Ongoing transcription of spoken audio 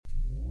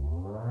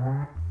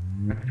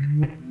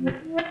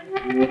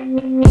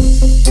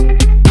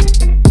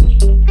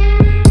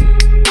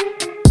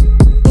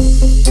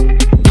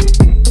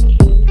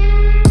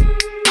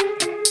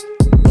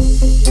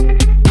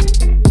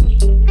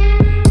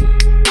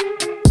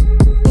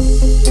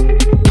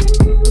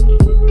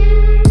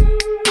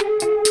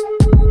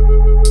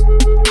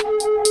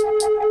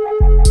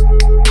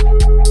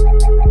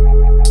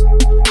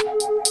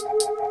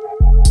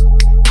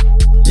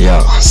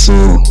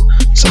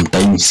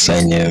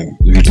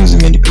vitu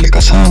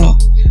zimenipeleka sana.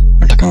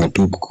 Natakanga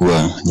tu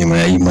kukua nyuma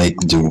ya hii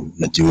mic juu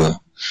najua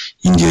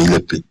ndio ile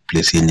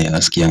place yenye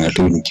nasikianga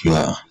tu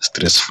nikiwa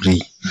stress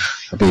free.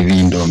 Hapa hivi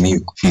ndo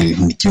mimi feel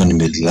nikiwa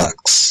relax.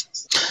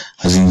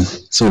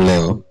 So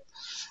leo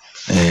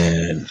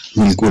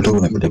nilikuwa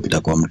tu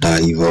napita kwa mtaa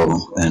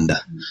hivyo, and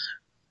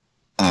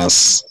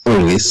as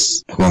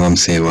always huwa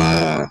msee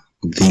wa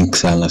think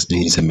sana, sijui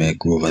niseme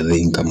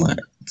overthink kama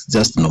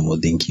just normal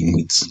thinking.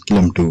 It's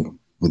kila mtu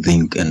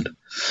think, and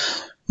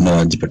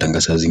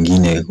unajipatanga saa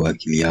zingine kwa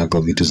akili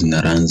yako vitu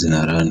zina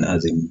run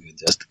as in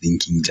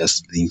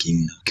just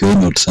thinking. Kiwa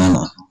note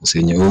sana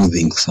usenye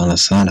think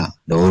sana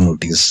na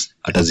notice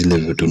hata zile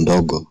vitu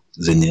ndogo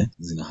zenye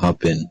zina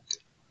happen,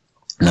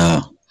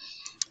 na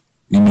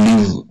we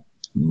believe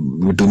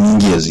vitu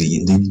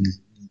mingi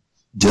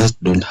just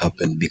don't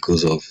happen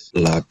because of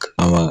luck,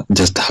 or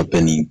just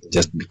happening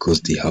just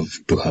because they have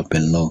to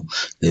happen. No,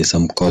 there are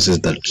some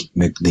causes that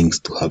make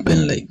things to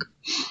happen. Like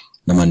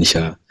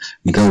namaanisha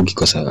nikao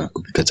ukikosa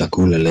kupika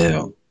chakula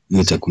leo,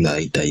 hiyo chakula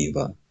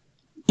haitaiva,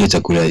 hiyo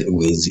chakula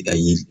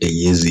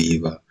haiwezi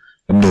iva,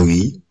 labda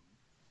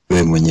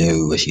wewe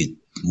mwenyewe uwashi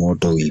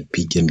moto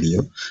uipike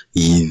ndio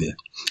iive.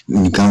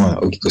 Ni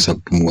kama ukikosa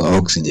kupumua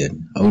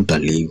oxygen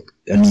hautalive.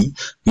 Yani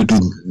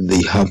vitu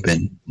they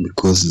happen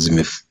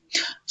because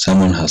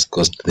someone has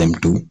caused them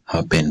to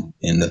happen.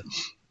 And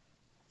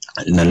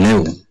na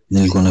leo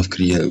nilikuwa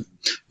nafikiria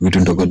vitu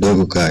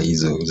ndogo kaa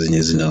hizo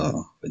zenye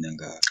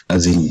zinafanyanga,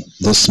 as in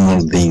those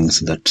small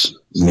things that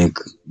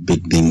make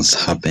big things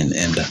happen.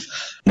 And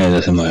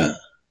naweza sema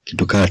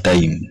kitu kaa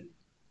time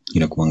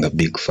inakuanga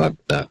big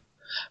factor,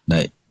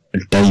 na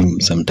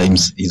time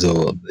sometimes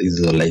hizo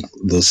like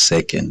those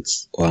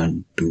seconds 1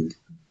 2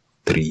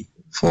 3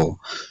 4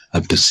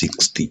 up to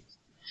 60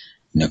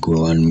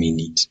 inakuwa 1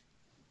 minute,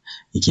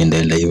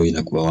 ikiendelea hivyo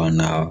inakuwa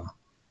 1 hour,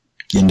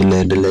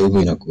 ikiendelea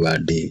hivyo inakuwa a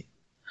day,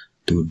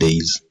 2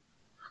 days,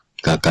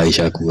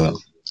 kakaisha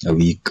kuwa a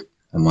week,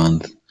 a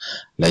month.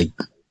 Like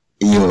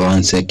hiyo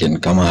 1 second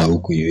kama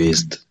hauku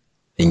waste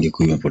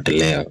ingekuwa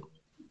imepotelea.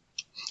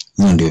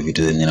 Hiyo ndio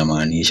vitu zenye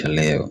namaanisha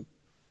leo.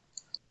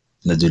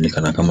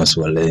 Najulikana kama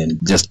Swalen.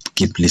 Just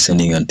keep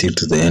listening until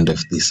to the end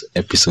of this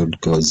episode,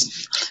 because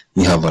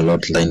we have a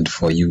lot lined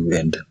for you,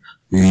 and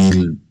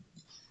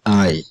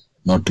I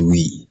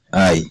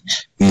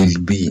will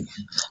be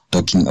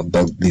talking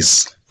about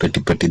these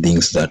petty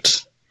things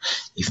that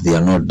if they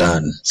are not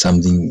done,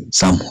 something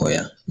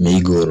somewhere may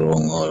go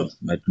wrong or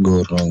might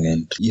go wrong,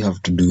 and you have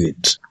to do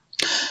it.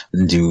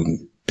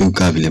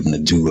 Vile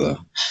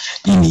mnajua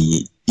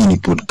ini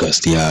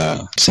podcast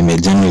ya tuseme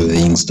general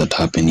things that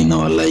happen in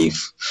our life,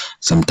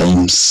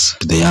 sometimes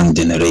to the young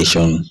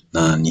generation.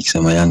 Na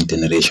nikisema young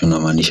generation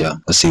namaanisha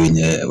wase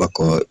wenye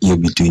wako hiyo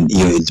between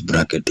hiyo age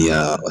bracket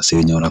ya wase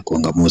wenye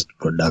wanakuanga most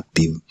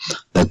productive.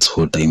 That's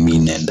what I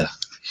mean. And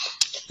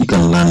you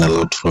can learn a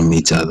lot from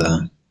each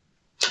other,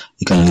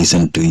 you can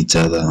listen to each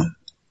other,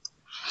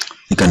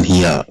 you can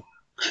hear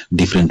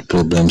different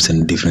problems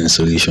and different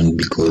solutions,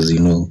 because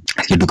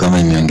kitu kama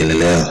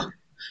imeongelelewa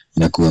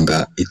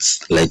inakuanga it's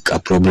like a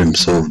problem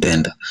solved.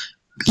 And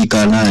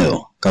ukikaa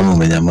nayo kama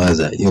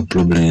umenyamaza, hiyo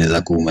problem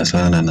inaweza kuuma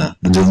sana. Na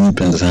ndio mimi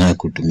napenda sana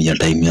kutumia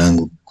time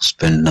yangu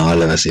kuspend na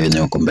wale wase wenye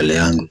wako mbele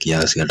yangu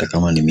kiasi, hata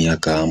kama ni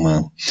miaka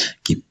ama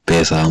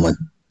kipesa ama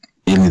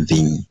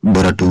anything,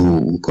 bora tu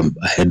uko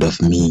ahead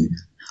of me.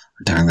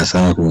 Nataka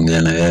sana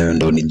kuongea na wewe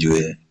ndio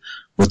nijue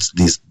what's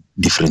this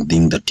different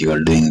thing that you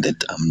are doing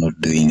that I'm not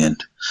doing,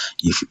 and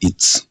if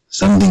it's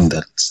something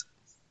that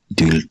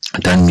it will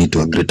turn me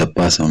to a greater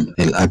person,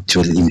 I'll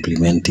actually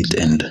implement it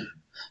and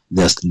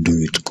just do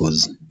it,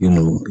 because you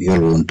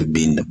all want to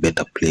be in a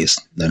better place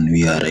than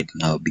we are right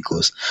now,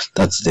 because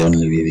that's the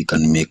only way we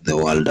can make the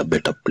world a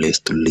better place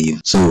to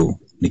live. So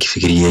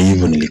nikifikiria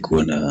hivyo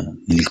nilikuwa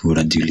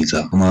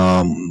najiuliza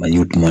kama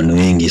youth man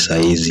wengi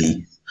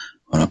saizi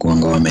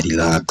wanakuanga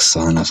wamerelax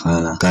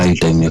sana kali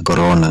time ya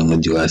corona.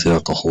 Unajua sasa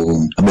wako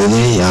home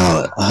above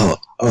hawa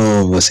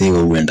wase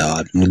huenda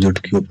wapi? Unajua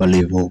tukiwa pale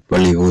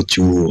hivyo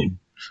chuo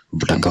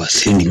utanga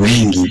waseni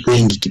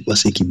wengi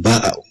kipasi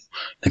kibao,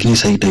 lakini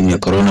sasa time ya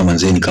corona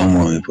manzeni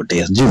kama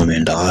wamepotea, sijui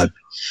wameenda wapi.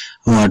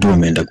 Hao watu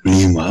wameenda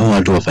kulima, hao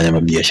watu wafanya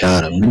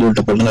mabiashara. Unajua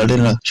utapata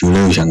tena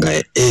shule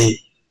ushangae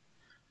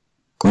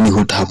kwani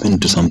what happened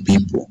to some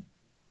people?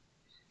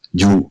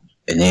 Juu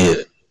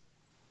enyewe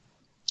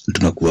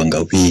tunakuanga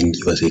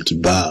wingi wase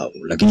kibao,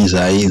 lakini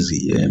saa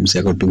hizi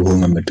mseko tu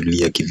home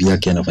ametulia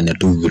kivyake, anafanya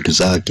tu vitu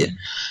zake,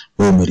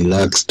 wewe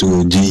umerelax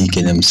tu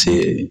Kenya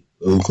mse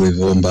huko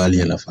hivyo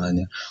mbali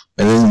anafanya.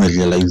 Wewe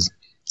umerealize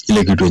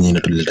ile kitu yenyewe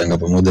inatuletanga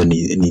pamoja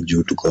ni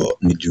juu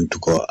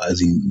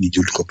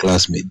tuko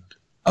classmate.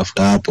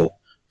 After hapo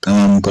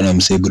kama mko na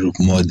mse group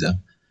moja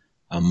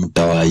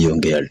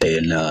mtawaiongea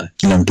tena,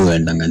 kila mtu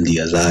aendanga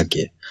njia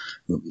zake.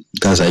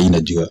 Kaza hii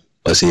najua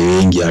wase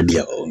wengi hadi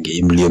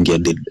aongee, mliongea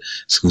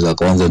siku za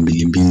kwanza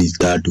 2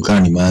 3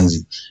 kani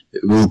manzi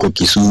huko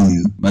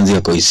Kisumu, manzi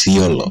yako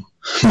Isiolo,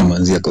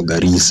 manzi yako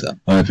Garissa,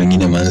 au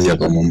pengine manzi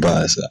yako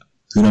Mombasa.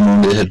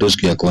 Tunamuongelea tu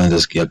siku ya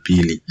kwanza, siku ya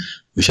pili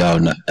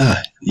ushaona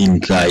hii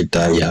kaa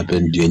itai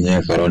happen juu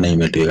yenyewe corona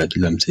imeteka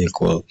kila msee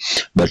kwa,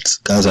 but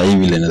sasa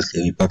hivi ile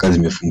nasikia mipaka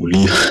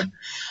zimefunguliwa.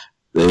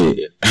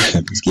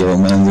 Tusikia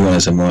wamanzi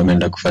wanasema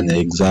wameenda kufanya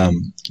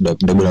exam,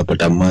 kidogo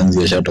napata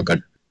manzi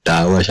ashatoka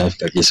tawa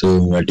ashafika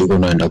Kisumu atiko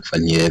naenda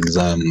kufanyia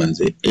exam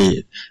manzi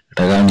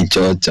nataka ni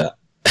chocha.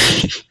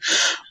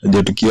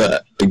 Ndio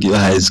tukiwa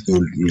high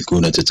school ulikuwa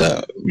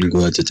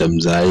unachacha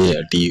mzae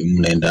ati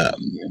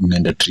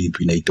mnaenda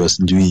trip inaitwa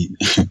sijui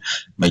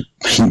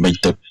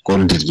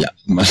mitochondria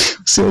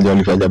sio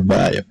walifanya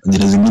baya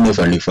jina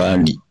zingine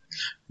fani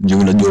juu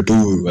unajua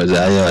tu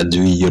wazae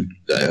wajui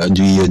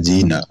hiyo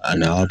jina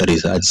anaota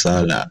research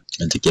sana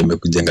atikia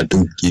amekujenga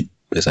tu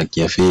pesa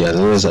kiafia.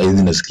 Sasa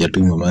hizi nasikia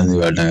tu mamanzi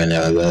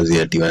wanadanganya wazazi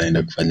ati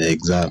wanaenda kufanya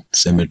exam,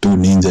 tuseme tu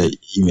ninja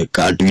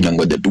imekaa tu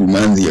inangoja tu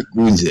manzi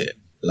yakuje,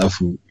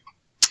 alafu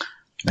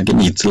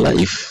lakini it's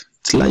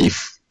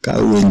life ka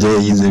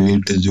enjoy hizi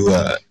vitu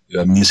jua you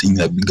are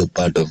missing a bigger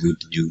part of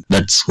it juu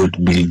that's what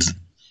builds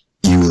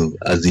you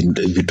as in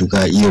vitu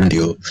ka hiyo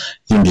ndio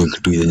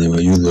kitu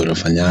yenye youth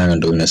wanafanyana,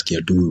 ndio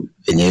unasikia tu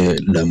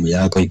yenyewe damu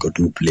yako iko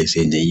tu place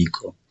yenye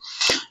iko.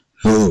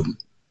 So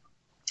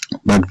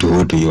back to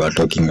what you are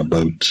talking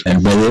about,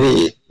 and by the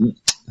way,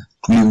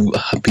 to live a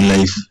happy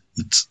life,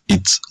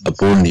 it's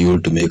upon you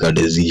to make a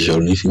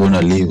decision. If you want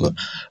to live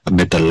a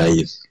better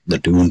life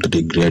that you won't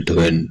regret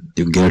when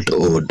you get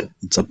old,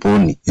 it's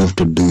upon you. You have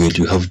to do it.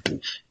 You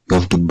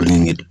have to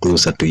bring it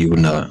closer to you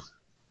now.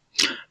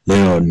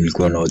 Leo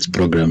nilikuwa na watch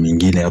program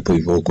nyingine hapo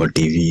hivyo kwa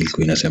TV,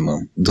 ilikuwa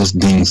inasema those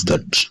things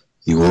that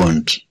you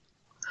want,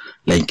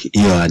 like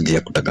hiyo haja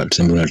ya kutaka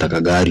tuseme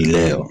unataka gari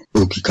leo,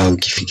 ukikaa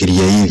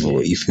ukifikiria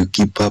hivyo, if you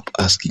keep up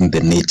asking the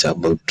nature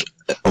about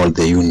all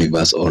the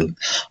universe, all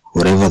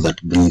whatever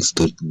that brings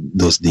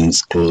those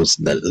things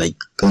close, that like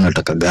kama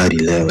unataka gari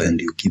leo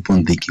and you keep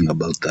on thinking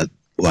about that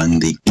one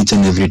thing, each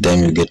and every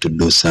time you get to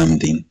do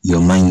something,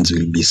 your minds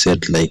will be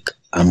set like,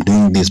 I'm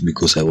doing this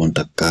because I want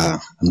a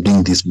car, I'm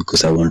doing this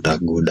because I want a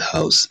good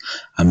house,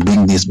 I'm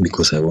doing this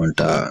because I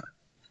want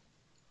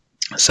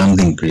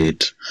something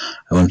great,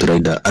 I want to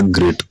ride a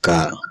great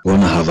car, I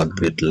want to have a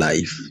great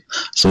life.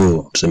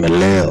 So tuseme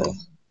leo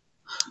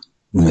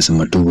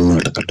umesema tu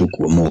unataka tu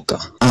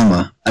kuomoka,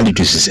 ama hadi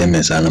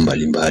tusiseme sana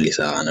mbalimbali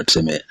sana,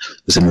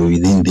 tuseme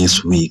within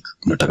this week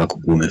unataka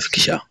kukuwa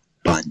umefikisha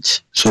punch,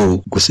 so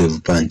kusave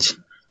punch.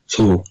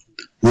 So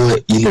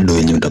wewe ile do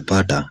yenye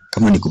utapata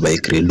kama ni kubai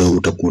credo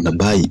utakuwa na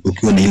buy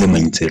ukiwa na ile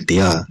mindset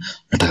ya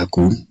nataka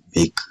ku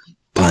make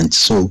punch.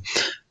 So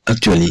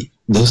actually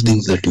those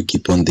things that you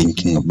keep on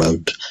thinking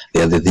about,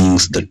 they are the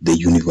things that the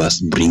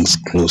universe brings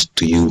close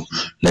to you,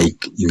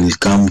 like you will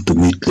come to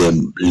meet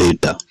them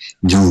later.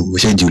 Juu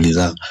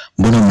ushajiuliza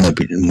mbona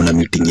mna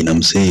meeting na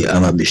msee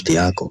ama beshte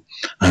yako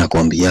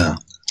anakuambia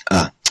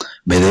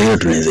by the way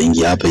tunaweza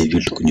ingia hapa hivi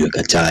tukunywe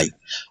chai,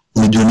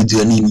 unajua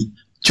ni nini?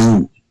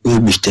 Juu huyo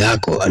beshte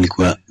yako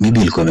alikuwa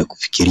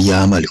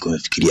amekufikiria, ama alikuwa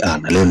amefikiria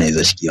na leo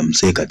naweza shikia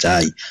msee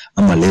chai,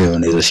 ama leo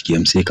naweza shikia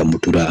msee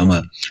mutura,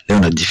 ama leo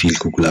najifeel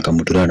kukula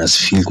mutura na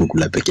sifeel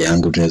kukula peke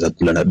yangu, tunaweza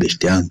kula na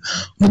beshte yangu.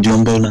 Unajua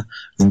mbona?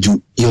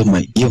 Juu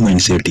hiyo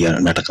mindset ya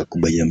nataka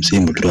kubaia msee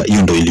mutura,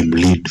 hiyo ndio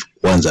ilimlead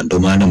kwanza, ndio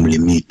maana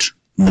mlimit.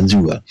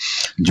 Unajua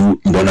juu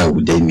mbona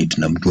hujai-meet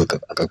na mtu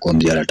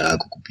akakwambia anataka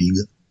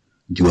kukupiga?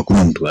 Juu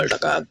hakuna mtu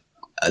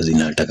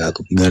anataka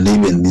kupiga.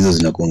 Even hizo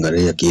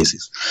zinakuangalia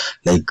cases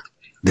like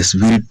the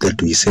spirit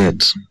that we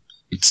said,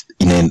 it's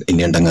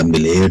inaendanga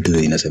mbele yetu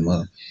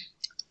inasema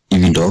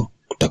hivi ndo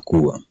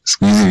kutakuwa.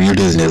 Siku hizi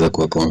videos zinaweza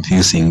kuwa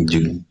confusing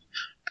juu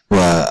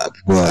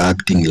kwa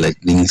acting like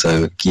things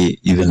are okay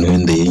even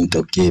when they ain't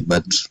okay,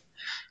 but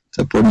it's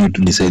upon you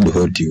to decide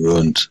what you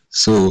want.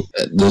 So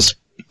those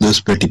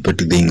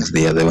petty things,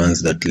 they are the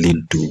ones that lead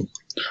to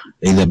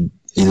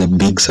either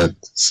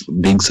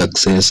big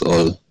success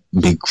or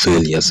big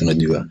failures.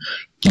 Unajua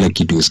kila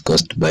kitu is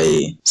caused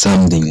by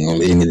something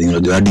or anything.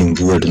 Unajua hadi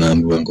mvua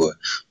tunaambiwa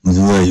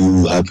mvua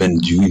you happen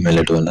juu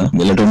imeletwa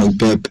na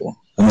upepo,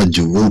 ama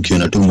juu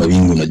ukiona tu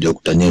mawingu unajua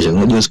kutanyesha.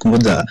 Unajua siku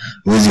moja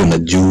huwezi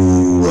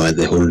unajua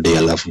the whole day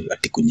alafu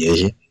ati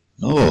kunyeshe.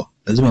 No,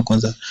 lazima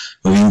kwanza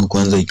mawingu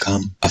kwanza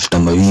ikam, after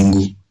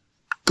mawingu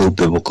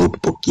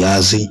kaupepo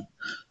kiasi,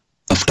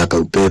 after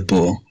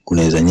kaupepo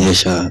kunaweza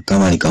nyesha,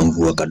 kama ni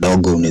kamvua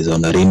kadogo unaweza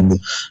ona rainbow.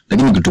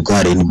 Lakini kitu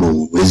kama rainbow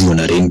huwezi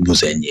ona rainbow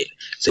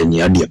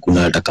zenye hadi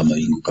hakuna hata kama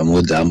wingu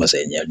kamoja, ama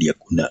zenye hadi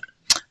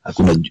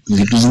hakuna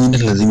vitu zingine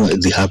lazima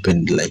zi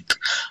happen, like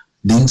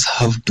things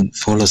have to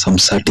follow some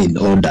certain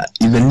order.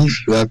 Even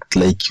if you act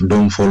like you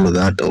don't follow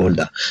that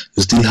order,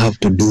 you still have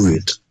to do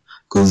it,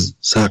 because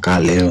saka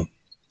leo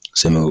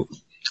sema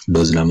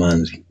dozi na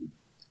manzi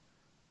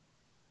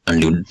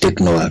and you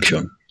take no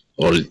action,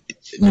 or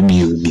maybe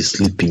you be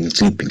sleeping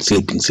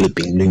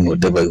doing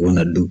whatever you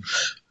wanna do,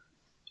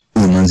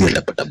 manzi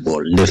atapata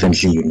ball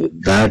definitely, you know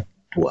that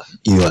one.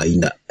 Hiyo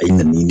aina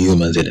nini, hiyo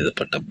manzi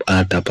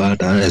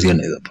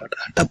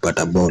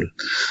atapata ball.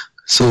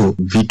 So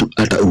vitu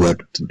hata what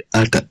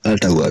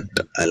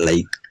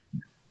like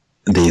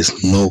there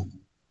is no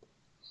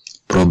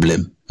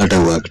problem hata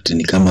work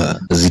ni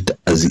kama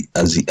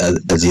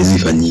haziwezi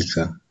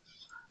fanyika.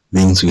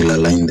 Things will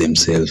align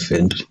themselves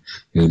and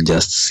you'll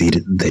just see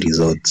the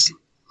results.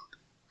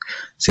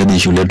 Sasa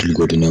shule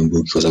tulikuwa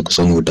tunaambiwa kwa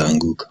kusoma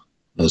utaanguka.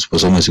 Na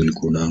usiposoma si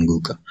ulikuwa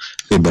unaanguka.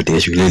 But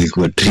ya shule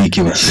ilikuwa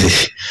tricky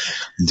basi.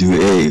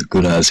 Juu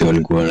kuna wase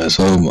walikuwa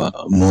wanasoma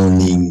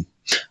morning,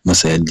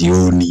 masaa ya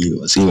jioni,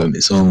 wase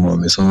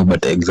wamesoma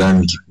but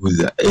exam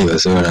ikikuja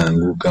wase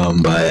wanaanguka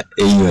mbaya.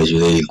 Hiyo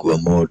shule ilikuwa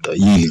moto,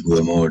 hii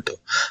ilikuwa moto.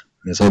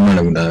 Unasoma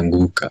na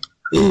unaanguka.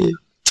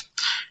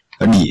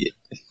 Hadi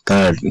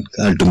kama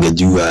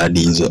tungejua hadi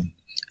hizo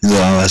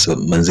hours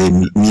manze,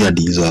 mimi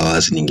hadi hizo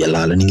hours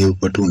ningelala,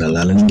 ningekuwa tu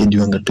nalala,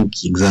 ningejuanga tu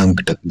exam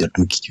kitakuja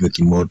tu kikiwa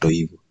kimoto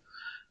hivyo.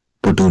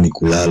 Poto ni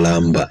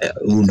kulala mbaya,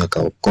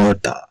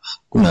 unakaokota,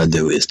 kuna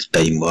haja waste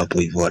time hapo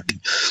hivyo ati.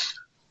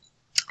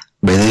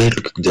 By the way,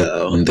 tukikuja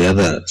on the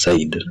other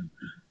side,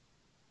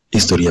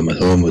 historia ya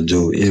masomo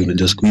jo,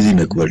 unajua siku hizi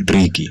imekuwa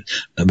tricky.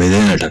 Na by the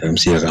way nataka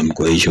msia kama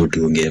kwa issue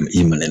tuongee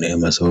hii maneno ya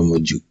masomo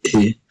juu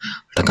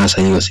nataka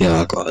sasa hiyo si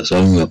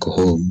wasomi wako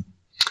home.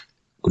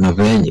 Kuna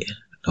venye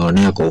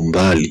naonea kwa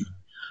umbali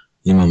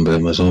hii mambo ya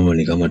masomo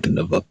ni kama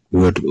tunavaa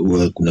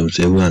kuna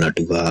msemo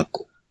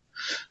anatuvako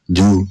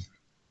juu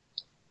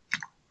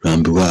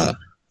naambiwa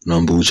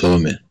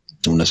usome,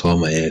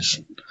 unasoma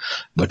yes,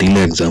 but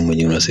ile exam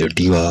when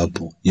unasetiwa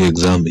hapo, hiyo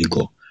exam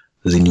iko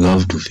then you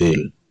have to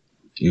fail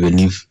even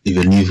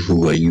if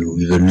who are you,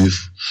 even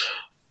if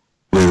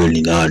wewe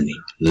ni nani,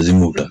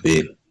 lazima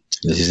utafail.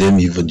 Na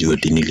sisemi hivyo juu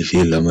ati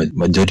nilifail, ama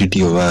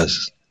majority of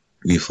us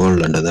we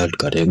fall under that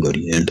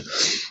category. And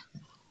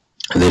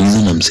the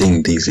reason I'm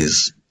saying this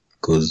is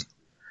because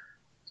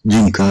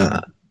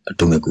jinka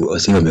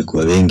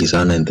wamekuwa wengi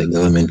sana and the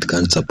government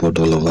can't support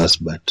all of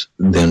us, but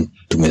then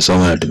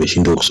tumesoma na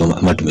tumeshindwa kusoma,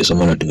 ama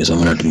tumesoma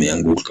na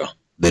tumeanguka.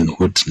 Then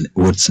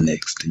what's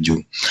next?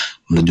 Juu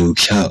unajua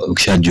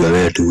ukishajua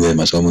wewe tu wewe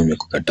masomo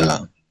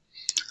imekukataa.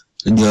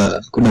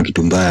 Unajua kuna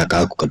kitu mbaya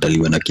kama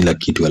kukataliwa na kila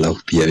kitu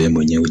alafu pia wewe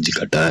mwenyewe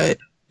ujikatae.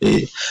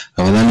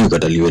 Afadhali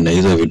ukataliwe na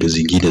hizo vitu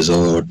zingine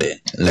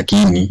zote,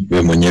 lakini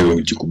wewe mwenyewe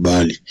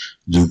ujikubali.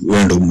 Juu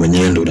wewe ndo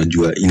mwenyewe ndo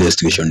unajua ile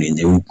situation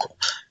yenye uko.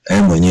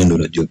 Wewe mwenyewe ndo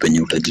unajua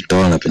penye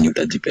utajitoa na penye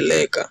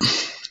utajipeleka.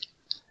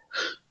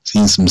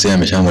 Since msee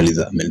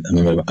ameshamaliza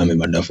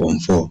amemada form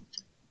 4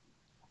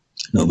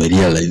 na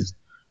umerealize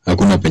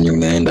hakuna penye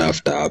unaenda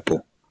after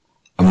hapo,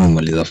 ama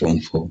umaliza form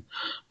 4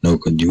 na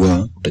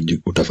ukajua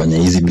utafanya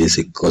hizi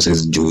basic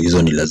courses juu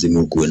hizo ni lazima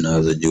ukuwe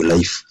nazo juu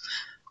life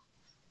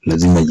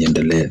lazima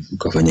iendelee,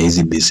 ukafanya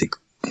hizi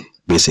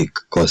basic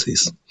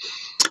courses.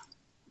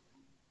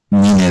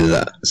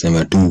 Ninaweza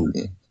sema tu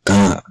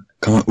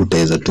kama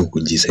utaweza tu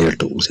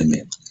kujisettle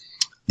useme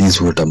this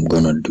is what I'm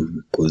gonna do,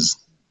 because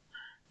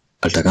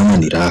hata kama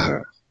ni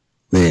raha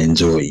we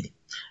enjoy,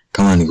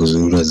 kama ni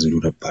kuzurura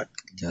but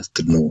just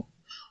know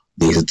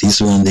there's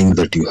this one thing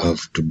that you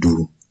have to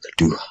do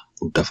that you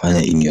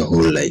utafanya in your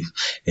whole life,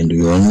 and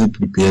you only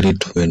prepare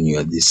it when you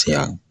are this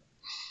young.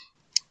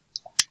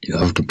 You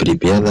have to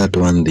prepare that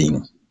one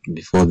thing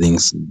before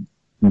things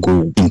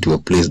go into a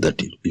place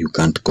that you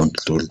can't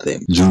control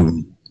them.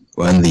 Juu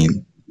one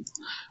thing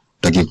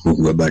utaki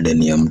kuwa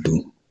burden ya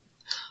mtu.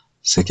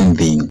 Second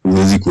thing,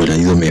 huwezi kuwa na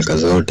hizo miaka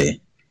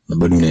zote na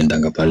bado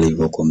unaendanga pale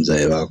hivyo kwa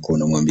mzae wako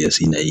unamwambia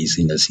sina hii,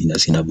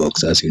 sina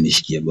boxer,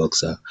 unishikie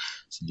boxer,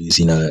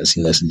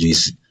 sijui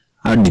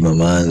hadi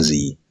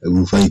mamanzi.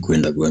 Hufai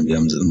kwenda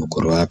kuambia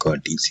mkoro wako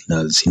ati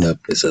sina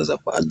pesa za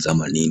pads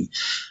ama nini.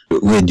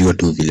 Wewe jua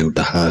tu vile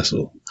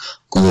utahaso.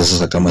 Kwanza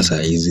sasa kama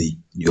saa hizi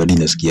jua hadi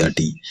nasikia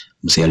ati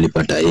msee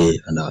alipata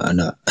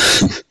ana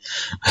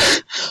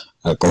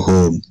ako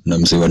home na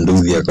msee wa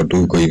nduthi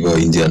akatoka hivyo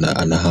nje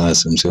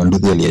anahasa. Msee wa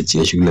nduthi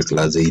aliachia shule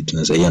class 8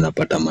 na sasa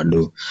anapata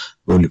mado.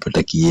 Wewe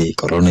ulipata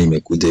corona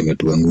imekuja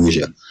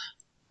imetuangusha.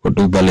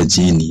 Watu pale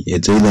chini,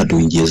 either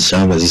tuingie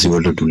shamba sisi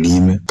wote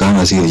tulime,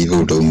 kama sio hivyo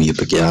utaumia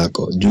peke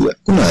yako. Jua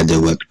kuna haja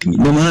wakati.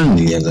 Ndio maana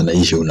nilianza na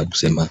issue na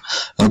kusema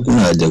hakuna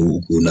haja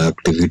kuna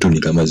activity ni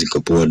kama ziko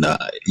poa na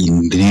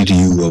in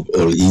you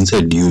or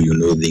inside you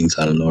know things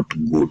are not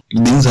good.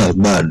 Things are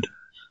bad.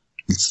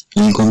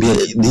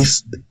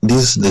 This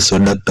the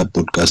Sodakta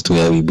podcast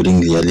where we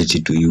bring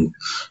reality to you,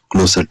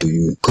 closer to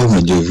you. Kama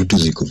unajua vitu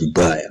ziko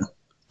vibaya,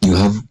 you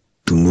have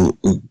to know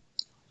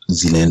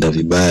zinaenda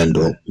vibaya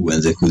ndo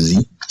uanze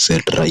kuzi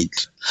set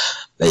right.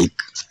 Like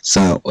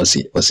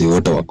wasi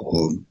wote wako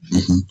home.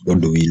 What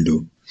do we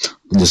do?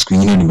 Siku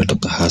nyingine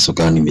nimetoka haso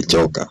kama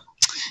nimechoka.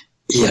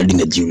 Hadi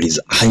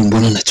najiuliza,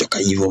 mbona nachoka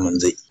hivyo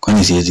manze?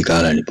 Kwani siwezi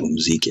kaa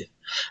nipumzike?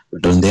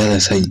 But on the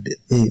other side,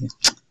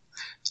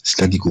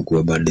 sitaki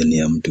kukuwa burden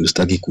ya mtu,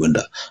 sitaki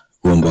kuenda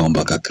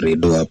kuomba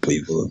credo hapo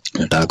hivyo.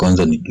 Nataka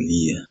kwanza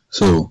nitulie.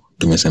 So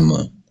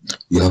tumesema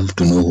you have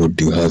to know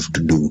what you have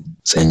to do.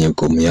 Senye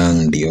uko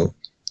young ndio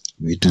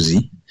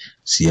vitu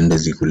siende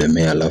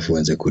zikulemea alafu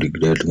uanze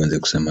kuregret, uanze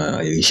kusema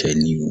I wish I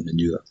knew.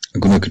 Unajua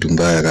hakuna kitu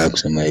mbaya kama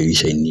kusema I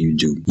wish I knew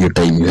juu your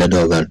time you had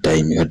all that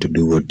time you had to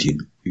do what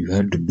you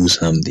had to do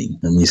something.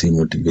 Na mimi si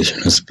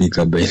motivational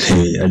speaker by the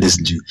way.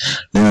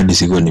 Hadi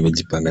sikuwa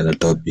nimejipanga na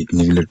topic.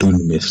 Ni vile tu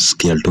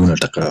nimesikia tu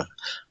nataka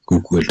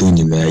kukue tu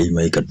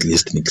nimeaima at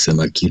least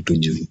nikisema kitu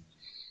juu.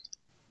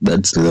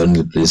 That's the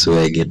only place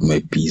where I get my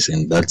peace,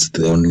 and that's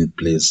the only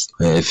place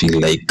where I feel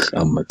like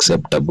I'm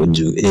acceptable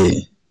juu.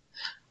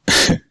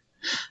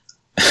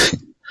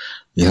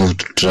 You have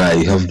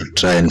to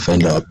try and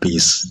find our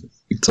peace.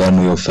 It's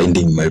one way of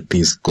finding my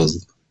peace,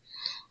 because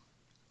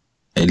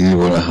I really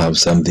want to have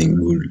something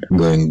good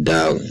going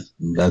down.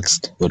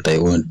 That's what I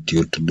want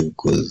you to do,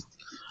 because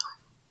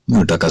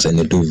nataka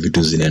senye tu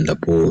vitu zinaenda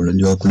poa.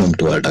 Unajua kuna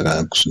mtu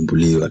anataka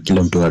kusumbuliwa,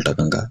 kila mtu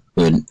anataka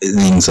when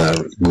things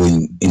are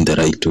going in the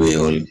right way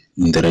or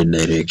in the right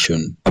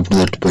direction. Up to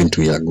that point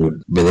we are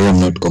good. But I'm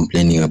not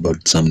complaining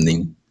about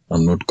something.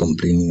 I'm not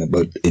complaining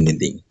about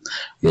anything.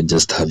 We're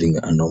just having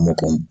a normal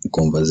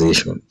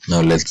conversation.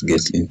 Now let's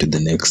get into the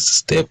next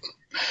step.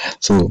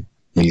 So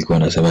nilikuwa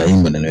nasema hii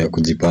maneno ya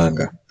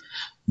kujipanga.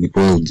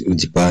 Before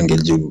ujipange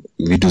juu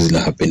vitu zina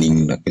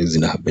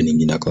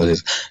happening in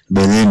causes.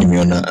 But then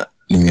nimeona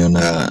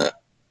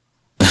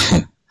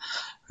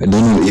I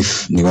don't know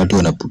if ni watu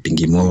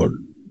wanaputting more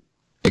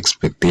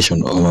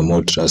expectation or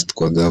more trust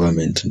kwa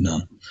government,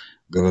 na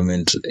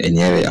government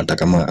enyewe hata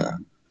kama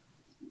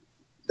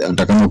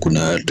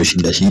kuna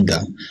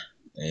shida,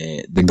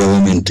 the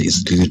government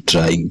is really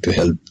trying to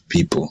help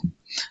people.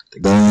 The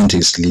government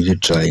is really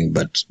trying,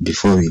 but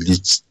before we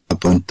reach a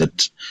point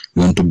that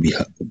you want to be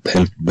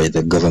helped by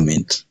the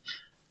government,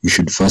 you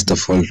should first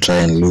of all try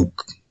and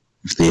look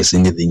if there's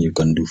anything you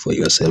can do for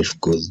yourself,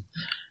 because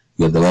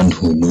you're the one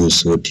who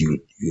knows what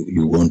you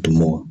want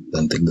more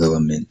than the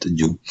government.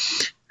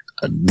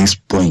 At this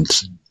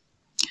point,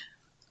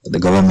 the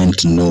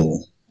government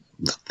know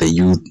that the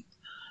youth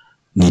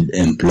need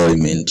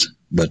employment,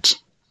 but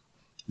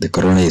the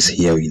corona is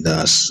here with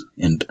us,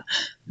 and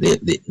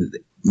the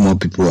more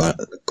people are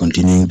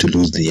continuing to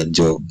lose their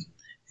job.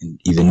 And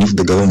even if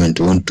the government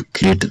want to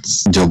create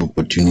job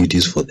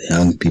opportunities for the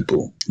young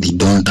people, they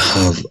don't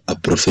have a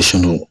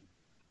professional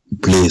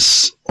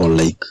place or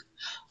like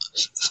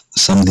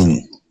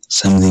something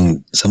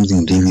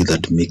really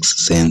that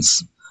makes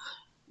sense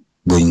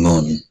going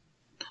on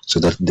so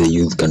that the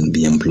youth can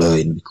be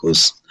employed,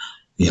 because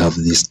we have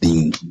this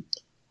thing.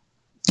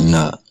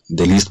 Now,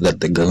 the least that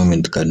the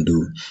government can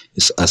do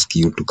is ask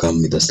you to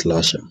come with a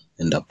slasher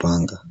and a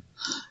panga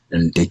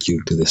and take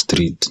you to the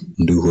street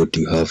and do what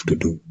you have to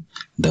do.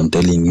 And I'm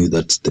telling you,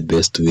 that's the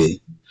best way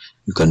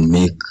you can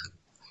make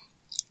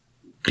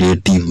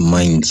creative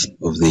minds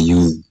of the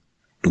youth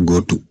to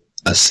go to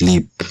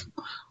asleep,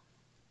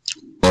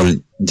 or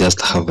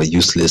just have a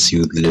useless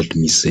youth, let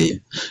me say.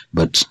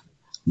 But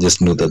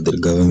just know that the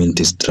government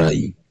is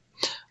trying.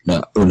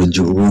 Na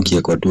unajua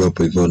ukiwa tu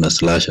hapo hivyo na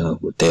slasher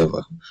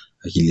whatever,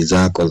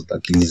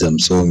 akili za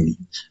msomi,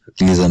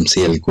 akili za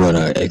msee alikuwa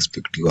na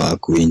expectiwa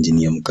akuwe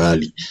engineer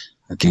mkali,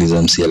 akili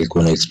za msee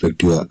alikuwa na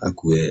expectiwa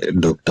akuwe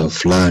doctor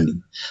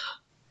fulani,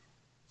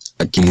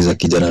 akili za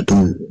kijana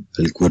tu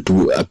alikuwa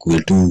tu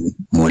akuwe tu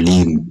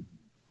mwalimu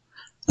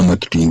ama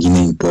kitu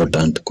kingine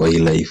important kwa hii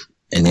life,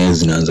 enyewe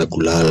zinaanza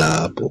kulala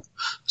hapo.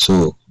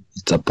 So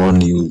it's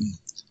upon you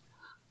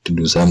to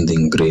do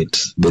something great.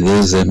 But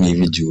there's a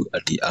video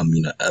at the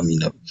I'm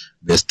in a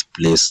best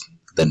place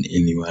than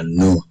anyone.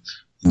 No,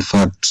 in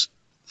fact,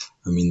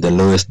 I'm in the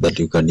lowest that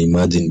you can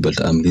imagine, but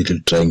I'm really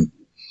trying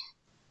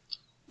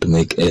to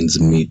make ends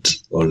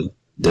meet, or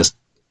just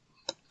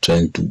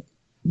trying to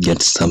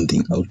get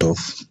something out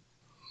of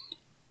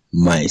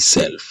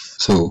myself.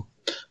 So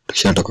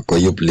tushatoka kwa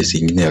hiyo place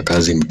ingine ya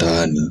kazi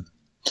mtaani.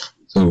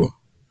 So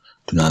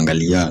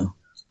tunaangalia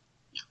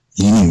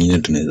nini nyingine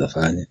tunaweza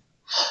fanya.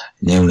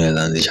 Ni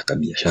unaweza anzisha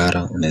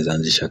biashara, unaweza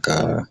anzisha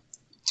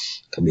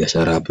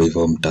biashara hapo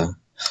hivyo mtaa,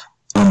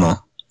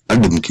 ama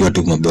hadi mkiwa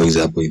tu maboys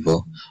hapo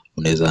hivyo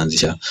unaweza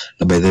anzisha.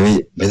 Na by the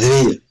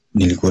way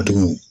nilikuwa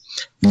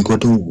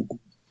tu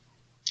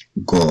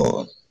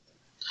kwa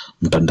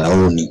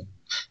mtandaoni,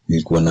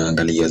 nilikuwa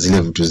naangalia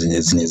zile vitu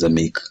zenye zinaweza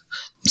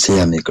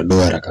make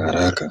doa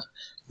haraka.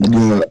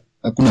 Unajua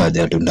hakuna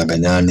haja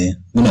tundanganyane,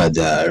 hakuna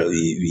haja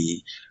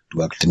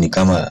tu act ni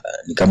kama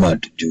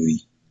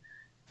hatujui.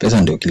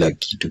 Pesa ndio kila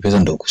kitu, pesa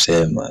ndio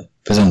kusema,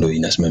 pesa ndio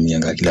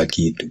inasimamia kila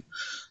kitu.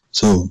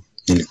 So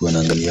nilikuwa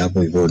naangalia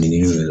hapo hivyo ni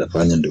nini unaweza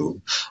fanya ndio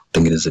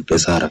utengeneze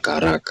pesa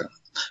haraka.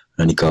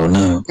 Na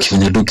nikaona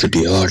ukifanya tu kitu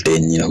yote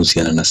yenye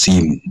inahusiana na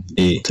simu,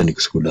 sasa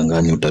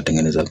nikusukudanganya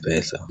utatengeneza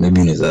pesa.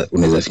 Maybe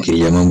unaweza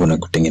fikiria mambo na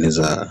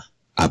kutengeneza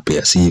app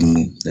ya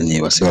simu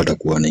yenye wase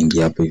watakuwa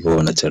wanaingia hapo hivyo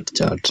wana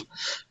chat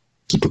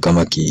kitu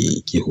kama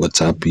ki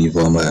WhatsApp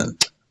hivyo, ama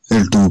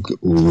tu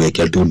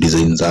uweke tu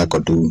design zako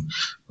tu,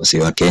 wase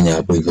wa Kenya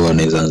hapo hivyo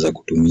wanaweza anza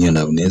kutumia,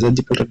 na unaweza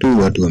jipata tu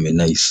watu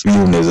nice.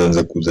 Pia unaweza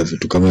anza kuuza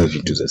vitu kama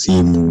vitu za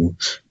simu.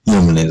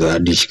 Pia mnaweza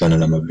adishikana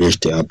na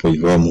mabeste hapo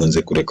hivyo,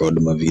 muanze kurekodi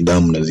mavideo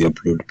na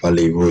zi-upload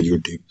pale hivyo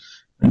YouTube.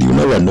 And you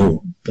never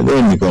know.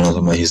 Pale nikaona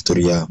nasoma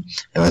historia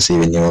ya wase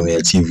wenye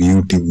wameachieve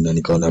YouTube, na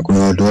nikaona kuna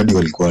watu hadi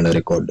walikuwa na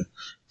record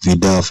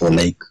video for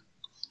like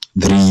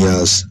 3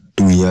 years,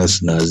 2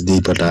 years na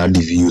hazijaipata hadi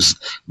views,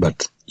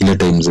 but ile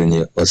times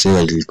zenye wase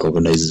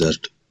walicognize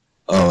that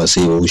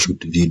wase wa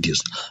shoot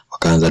videos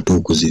wakaanza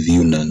tu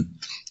kuziview, na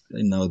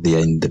now they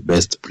are in the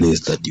best place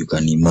that you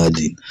can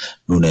imagine.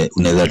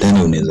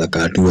 Unaweza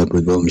kaa tu hapo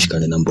hivyo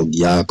mshikane na mbogi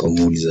yako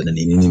muulize na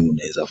nini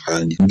unaweza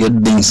fanya,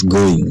 get things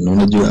going.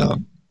 Unajua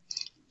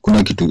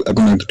hakuna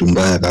kitu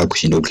mbaya kama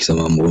kushinda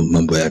ukisema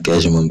mambo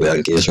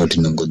ya kesho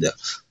tunangoja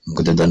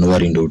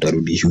Januari ndio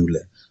utarudi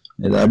shule.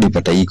 Hadi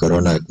pata hii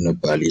corona kuna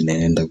pali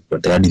inaenda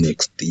kupata hadi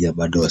next year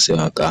bado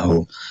wasema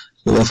kao.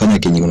 So wafanya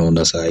kenye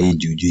unaona saa hii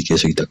juu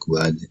kesho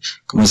itakuwaje.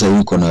 Kama sasa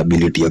uko na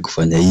ability ya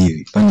kufanya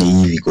hivi, fanya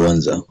hivi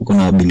kwanza. Uko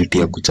na ability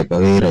ya kuchapa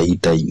wera hii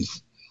time,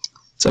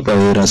 chapa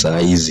wera saa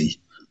hizi.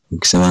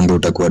 Ukisema ndio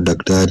utakuwa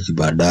daktari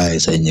baadaye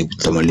saa yenye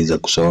utamaliza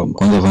kusoma,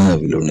 kwanza fanya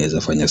vile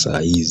unaweza fanya saa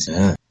hizi.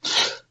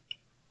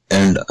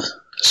 And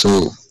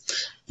so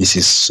this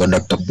is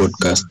Swadakta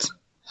Podcast.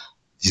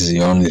 This is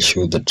the only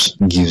show that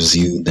gives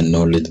you the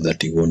knowledge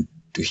that you want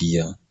to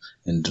hear,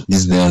 and this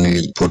is the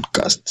only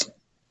podcast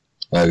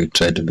where we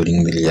try to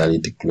bring the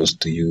reality close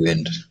to you,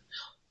 and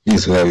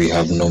this is where we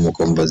have normal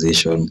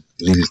conversation,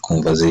 real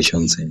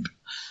conversations. And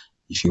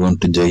if you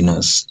want to join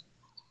us,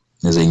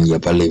 unaweza ingia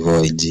pale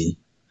hivyo IG,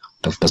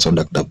 tafuta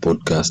Swadakta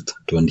Podcast,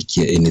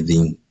 tuandikie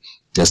anything,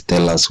 just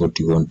tell us what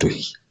you want to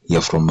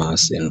hear from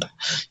us, and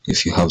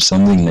if you have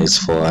something nice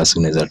for us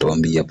unaweza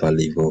tuambia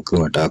pale hivyo.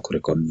 Kama unataka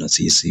kurecord na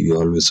sisi,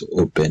 we always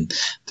open,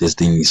 this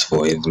thing is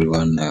for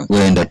everyone.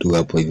 Weenda tu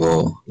hapo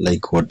hivyo,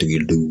 like what we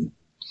do,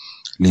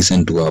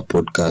 listen to our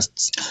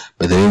podcasts.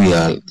 By the way, we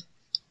are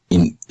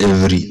in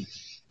every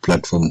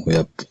platform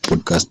where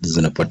podcasts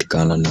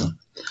zinapatikana, na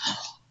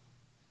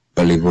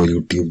pale hivyo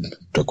YouTube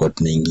tutakuwa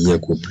tunaingia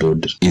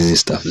kuupload hizi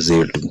stuff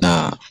zetu,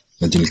 na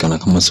najulikana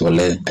kama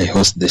Swale. I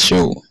host the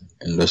show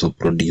and also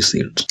produce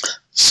it.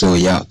 So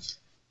yeah,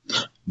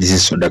 this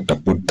is Swadakta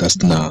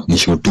Podcast, na ni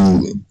show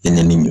tu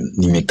yenye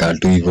nimekaa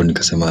tu hivyo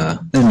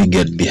nikasema let me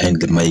get behind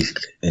the mic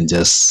and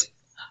just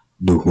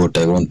do what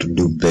I want to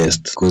do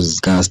best, because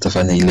kama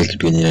sitafanya ile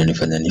kitu yenye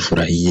inanifanya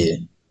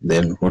nifurahie,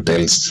 then what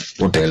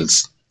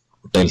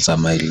else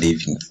am I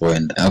living for?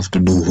 And I have to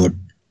do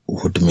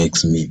what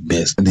makes me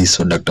best. This is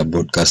Swadakta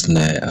Podcast,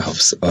 na I have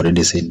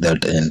already said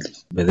that. And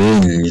by the way,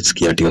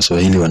 nilisikia ati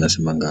Waswahili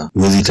wanasemanga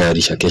huwezi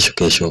tayarisha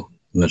kesho,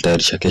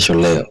 unatayarisha kesho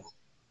leo.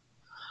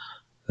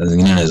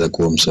 Zingine anaweza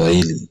kuwa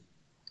Mswahili,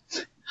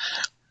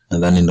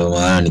 nadhani ndo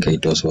maana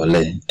nikaitwa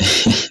Swale.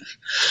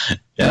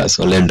 Yeah,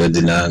 Swale ndo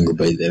jina langu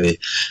by the way.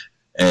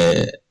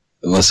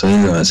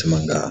 Waswahili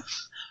wanasemanga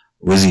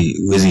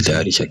huwezi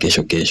tayarisha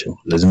kesho,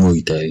 lazima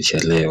uitayarisha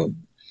leo.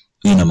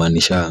 Hii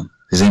inamaanisha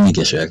sisemi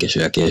kesho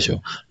ya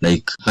kesho,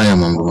 like haya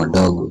mambo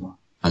madogo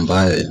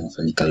ambayo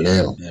yanafanyika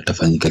leo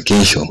yatafanyika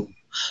kesho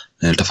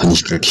na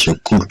yatafanyika kesho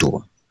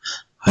kutwa.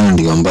 Hayo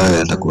ndio ambayo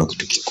yatakuwa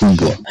kitu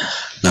kikubwa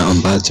na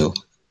ambacho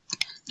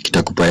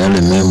kitakupa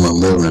yale mema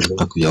ambayo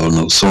unataka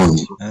kuyaona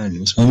usoni.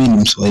 Mimi ni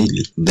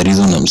Mswahili. The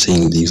reason I'm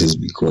saying this is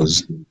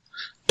because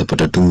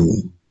utapata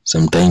tu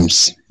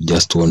sometimes you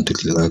just want to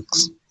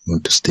relax, you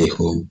want to stay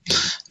home,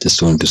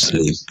 just want to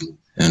sleep,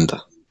 and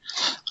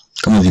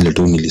kama vile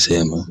tu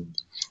nilisema,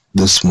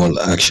 those small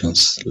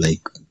actions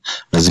like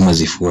lazima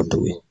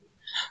zifuatwe.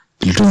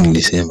 Vile tu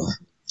nilisema,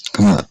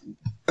 kama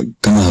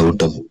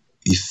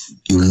if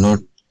you will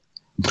not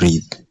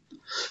breathe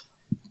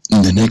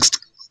in the next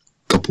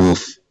couple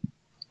of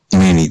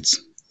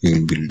minutes, you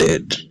will be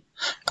dead.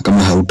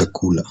 Kama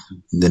hautakula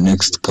the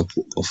next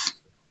couple of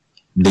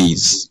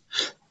days,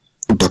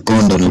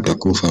 utakonda na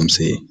utakufa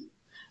msee.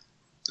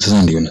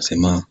 Sasa ndio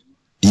nasema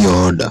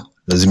hiyo order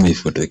lazima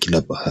ifuatwe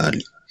kila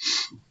pahali.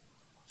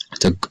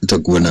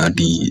 Utakuwa na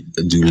hadi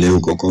juu leo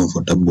uko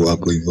comfortable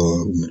hapo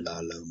hivyo,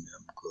 umelala,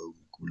 umeamka,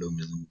 umekula,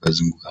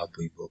 umezunguka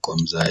hapo hivyo kwa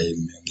mzae,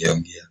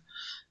 umeongea.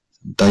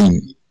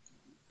 Sometimes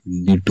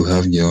you need to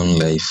have your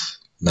own life.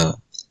 Na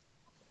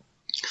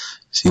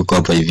si uko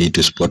hapa hivi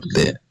to spot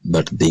the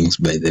bad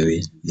things. By the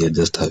way, you're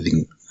just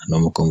having a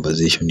normal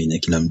conversation yenye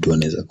kila mtu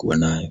anaweza kuwa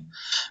nayo,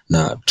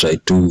 na try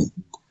to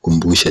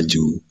kukumbusha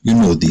juu you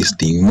know this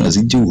thing,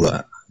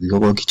 unazijua ziko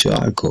kwa kichwa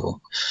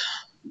yako.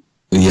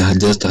 We are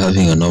just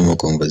having a normal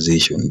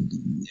conversation,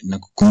 na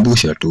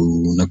kukumbusha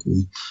tu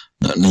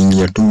na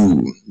ingia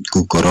tu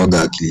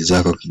kukoroga akili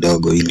zako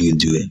kidogo ili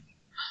ujue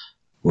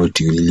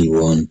what you really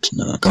want.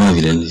 Na kama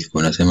vile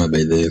nilikuwa nasema,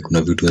 by the way,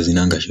 kuna vitu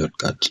hazinanga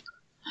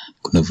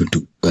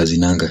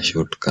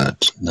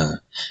shortcut,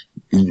 na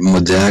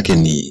moja yake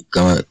ni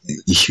kama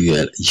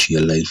issue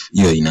ya life.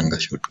 Hiyo inanga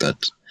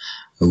shortcut.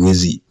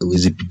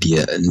 Huwezi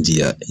pitia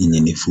njia yenye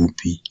ni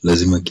fupi,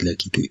 lazima kila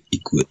kitu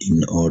ikuwe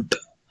in order,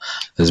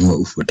 lazima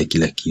ufuate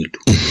kila kitu.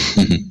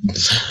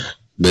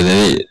 By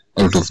the way,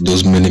 out of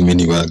those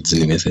many words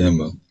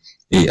nimesema,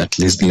 at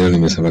least leo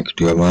nimesema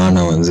kitu ya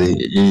maana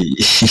wanze.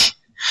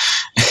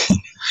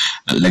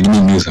 Lakini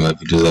mimi husema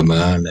vitu za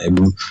maana.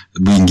 Hebu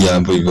ingia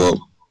hapo hivyo,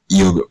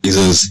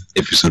 hizo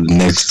episode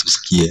next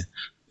usikie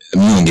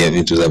mimi ongea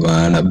vitu za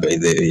maana by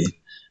the way.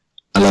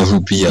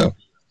 Alafu pia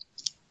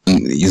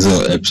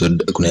hizo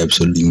episode, kuna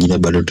episode nyingine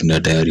bado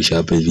tunatayarisha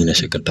hapa hivi na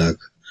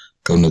shakataka.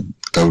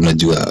 Kama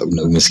unajua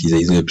umesikiza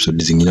hizo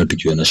episode zingine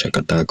tukiwa na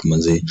Shakatak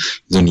manze,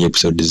 hizo ni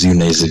episode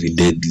zina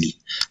deadly.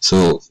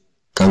 So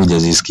kama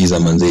hujazisikiza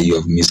manze, you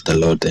have missed a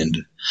lot,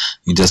 and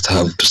you just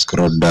have to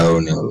scroll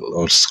down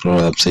or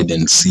scroll upside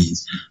and see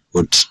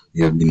what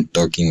we have been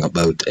talking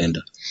about. And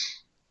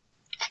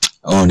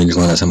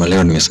nilikuwa nasema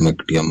leo nimesema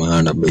kitu ya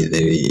maana, by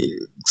the way.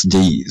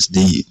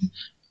 Sijai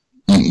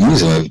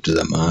nimesema vitu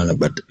za maana,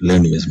 but leo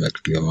nimesema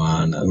kitu ya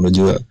maana.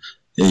 Unajua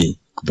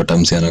kupata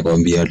msee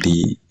anakuambia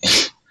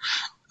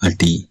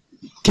ati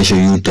kesho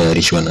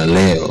yutayarishwa na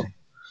leo.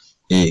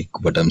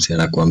 Kupata msee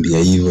anakuambia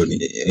hivyo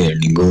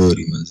ni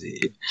ngori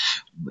manze.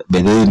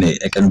 By the way,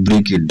 I can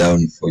break it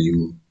down for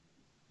you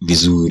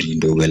vizuri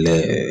ndio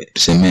uelewe.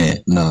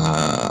 Tuseme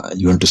na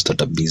you want to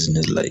start a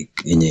business like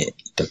yenye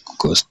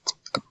itakucost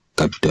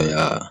capital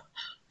ya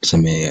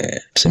tuseme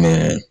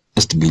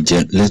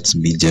let's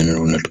be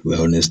general na to be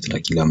honest, na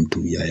kila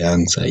mtu ya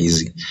young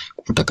size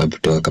kupata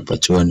capital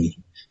akapachwani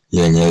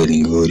yenyewe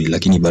ni ngori,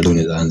 lakini bado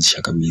unaweza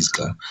anzisha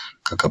kabisa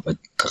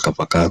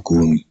kakapaka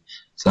 10.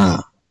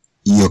 Sasa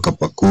hiyo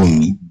kapa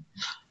 10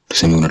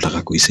 tuseme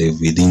unataka kuisave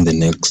within the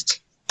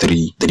next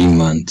 3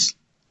 months.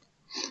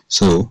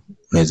 So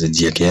unaweza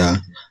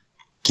jiwekea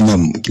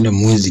kila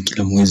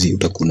mwezi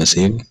utakuwa na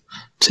save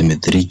tuseme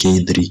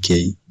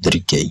 3k.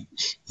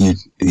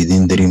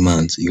 Within 3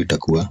 months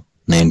itakuwa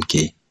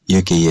 9k.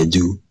 Hiyo k ya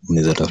juu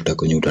unaweza tafuta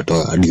kwenye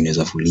utatoa hadi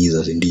unaweza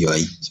fuliza, si ndio?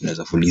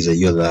 Unaweza fuliza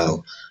hiyo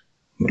dhao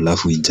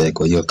alafu ijae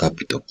kwa hiyo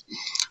capital.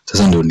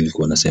 Sasa ndio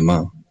nilikuwa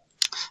nasema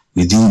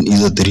within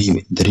hizo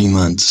 3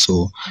 months.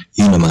 So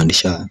hiyo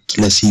inamaanisha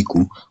kila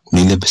siku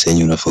kuna ile pesa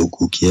yenye unafaa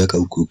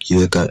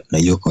ukiweka na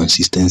hiyo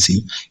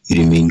consistency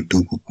remain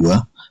tu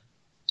kukua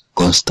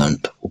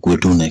constant. Ukue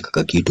tu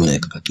unaweka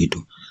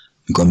kitu.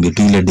 Nikwambia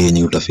tu ile day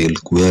yenye utafail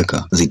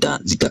kuweka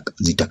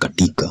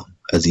zitakatika.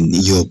 As in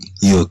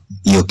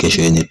hiyo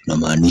kesho yenye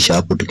tunamaanisha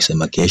hapo,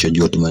 tukisema kesho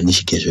jua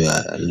tumaanishi kesho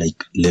ya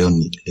like leo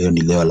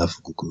ni leo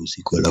alafu kuku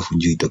usiku alafu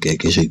juu itokee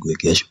kesho ikuwe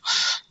kesho.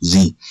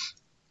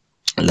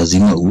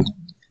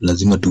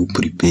 Lazima tu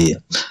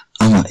prepare.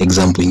 Ama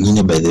example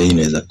nyingine by the way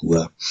inaweza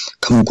kuwa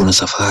kama uko na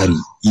safari.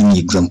 Hii ni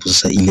example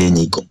sasa ile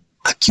yenye iko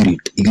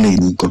accurate, ile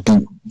yenye iko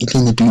tu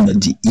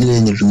ile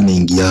yenye tu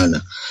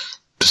inaingiana.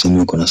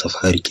 Tuseme uko na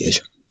safari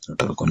kesho,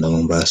 unataka kwenda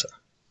Mombasa.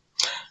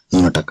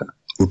 Unataka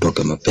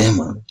utoke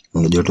mapema.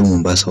 Unajua tu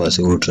Mombasa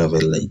wase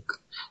travel like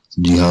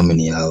do you how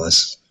many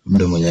hours?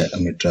 Muda mwenye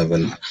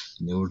travel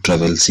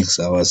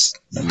 6 hours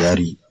na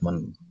gari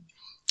man,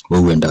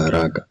 wewe uenda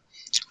haraka.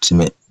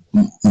 Tuseme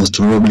most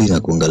probably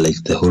inakuanga like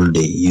the whole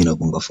day, you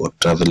inakuanga for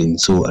traveling.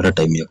 So at a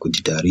time ya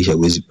kujitayarisha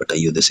huwezi pata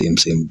hiyo the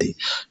same day.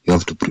 You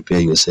have to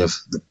prepare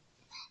yourself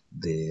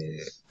the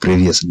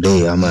previous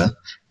day ama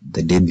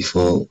the day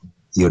before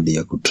hiyo day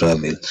ya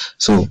kutravel.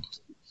 So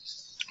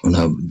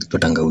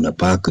unapatanga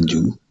unapack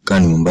juu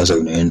kani Mombasa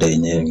unaenda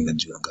yenyewe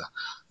unajuanga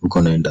uko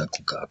unaenda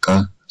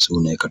kukaa. So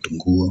unaweka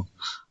tunguo,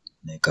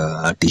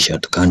 unaweka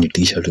t-shirt, kani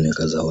t-shirt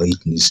unaweka za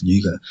white.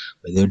 Nisijui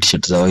by the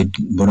t-shirt za white,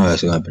 mbona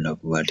wase wanapenda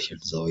kuvaa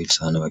t-shirt za white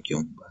sana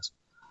wakiwa Mombasa?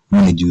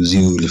 Mimi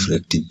juzi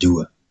reflect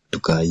jua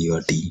tukaa hiyo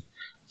ati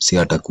si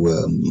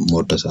atakuwa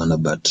moto sana,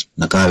 but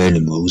nakaa wewe ni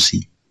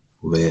mweusi,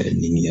 wewe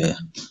ni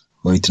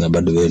white na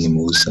bado wewe ni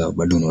mweusi,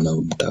 bado unaona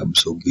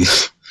mtaabsorb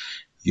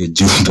hiyo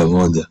juu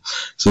pamoja.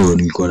 So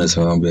nilikuwa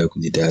nasema mambo ya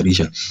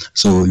kujitayarisha.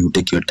 So you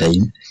take your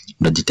time,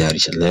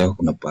 unajitayarisha leo,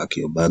 unapack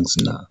your bags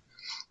na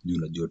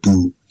unajua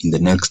tu in the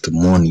next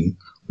morning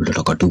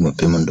utatoka tu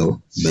mapema,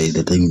 ndo by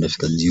the time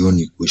unafika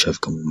jioni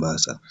kushafika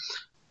Mombasa.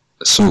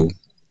 So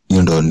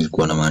hiyo ndo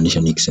nilikuwa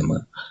namaanisha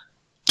nikisema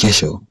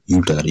kesho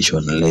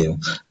yutayarishwa na leo,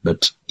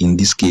 but in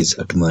this case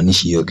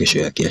hatumaanishi hiyo kesho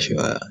ya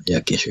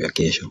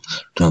kesho.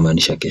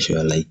 Tunamaanisha kesho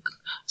ya like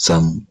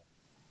some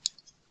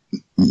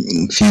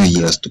few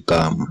years to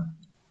come,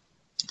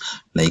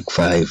 like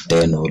 5,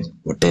 10 or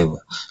whatever.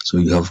 So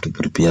you have to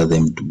prepare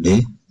them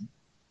today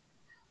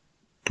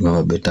to have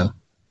a better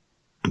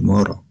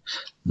tomorrow.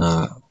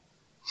 Now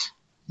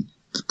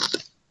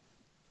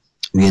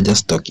we are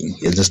just talking,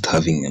 we are just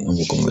having a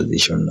normal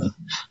conversation.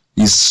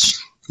 This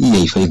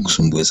haifai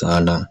kusumbue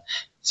sana.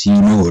 So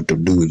you know what to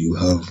do, you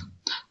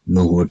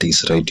know what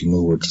is right, you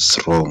know what is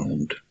wrong,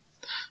 and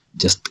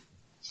just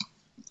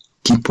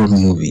keep on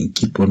moving.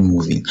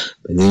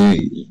 By the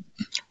way,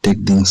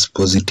 take things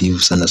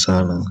positive sana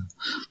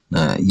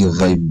na your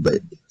vibe by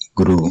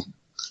grow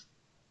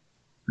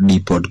the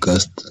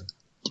podcast.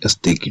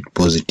 Just take it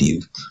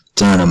positive.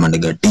 Chana na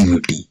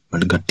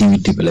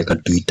negativity peleka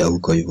Twitter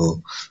huko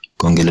hivyo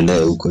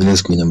kuongelelea huko. Ile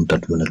siku yenye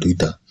mtatu na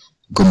Twitter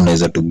huko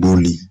mnaweza to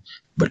bully,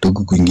 but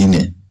huko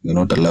kwingine you're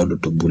not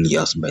allowed to bully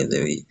us. By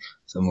the way,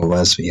 some of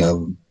us we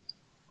have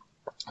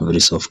a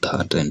very soft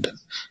heart, and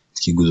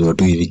kiguzwa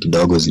tu hivi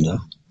kidogo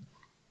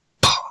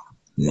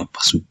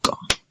zinapasuka.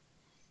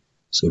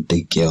 So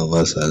take care of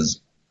us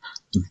as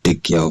we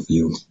take care of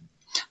you.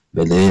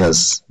 By the way,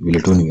 as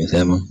vile tu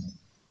nimesema,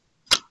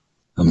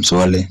 I'm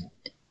Swale.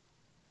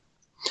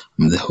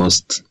 I'm the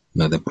host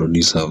na the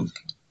producer of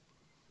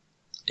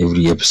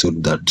every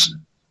episode that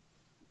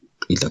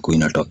itakuwa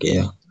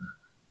inatokea.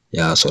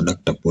 ya So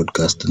Doctor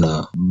Podcast.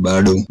 Na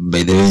bado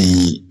by the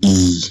way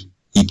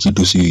hii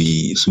kitu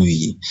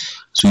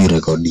sui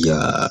record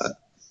ya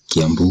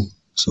Kiambu.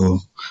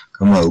 So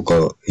kama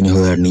uko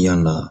anywhere near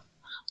na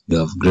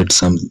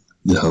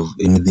you have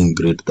anything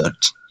great that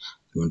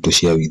you want to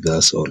share with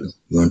us or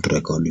you want to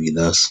record with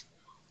us,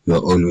 you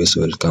are always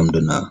welcomed.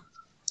 Na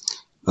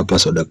hapa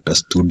So Doctor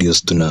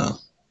Studios tuna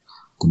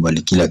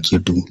kubali kila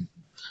kitu,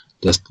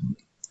 just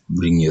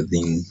bring your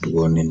thing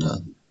tuone,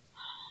 na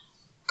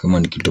kama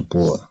ni kitu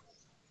poa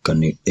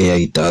can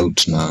air it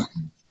out. Na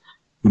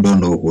we don't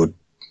know what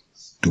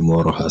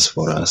tomorrow has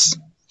for us.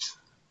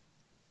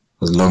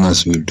 As long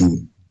as we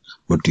do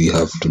what we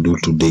have to do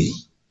today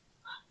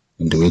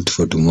and wait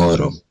for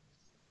tomorrow,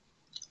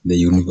 the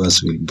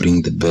universe will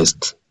bring the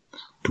best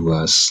to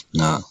us.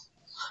 Na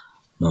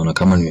naona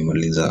kama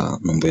nimemaliza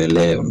mambo ya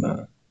leo,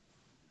 na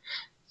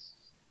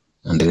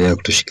endelea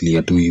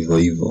kutushikilia tu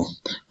hivyo.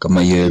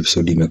 Kama hiyo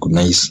episode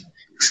imekunice,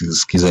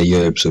 sikiza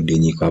hiyo episode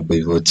yenye iko hapo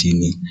hivyo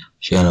chini,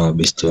 share na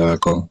mabesti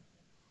wako,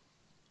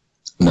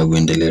 na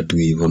uendelee tu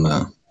hivyo.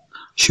 Na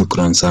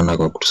shukran sana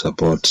kwa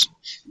kutusupport.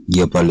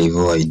 Ingia pale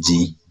hivyo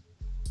IG,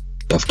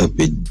 tafuta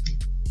page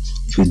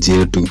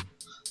yetu,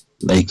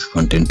 like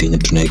content yenye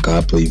tunaweka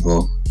hapo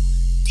hivyo,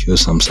 show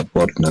some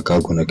support. Na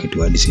kama kuna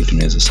kitu hadi sisi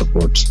tunaweza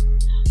support,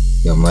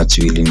 we are much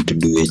willing to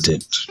do it.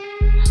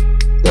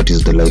 That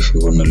is the life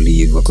we wanna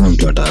live. Hakuna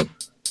mtu anataka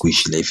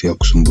kuishi life ya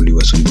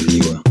kusumbuliwa.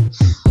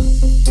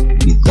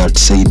 With that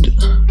said,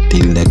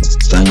 till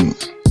next time,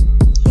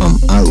 I'm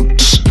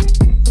out.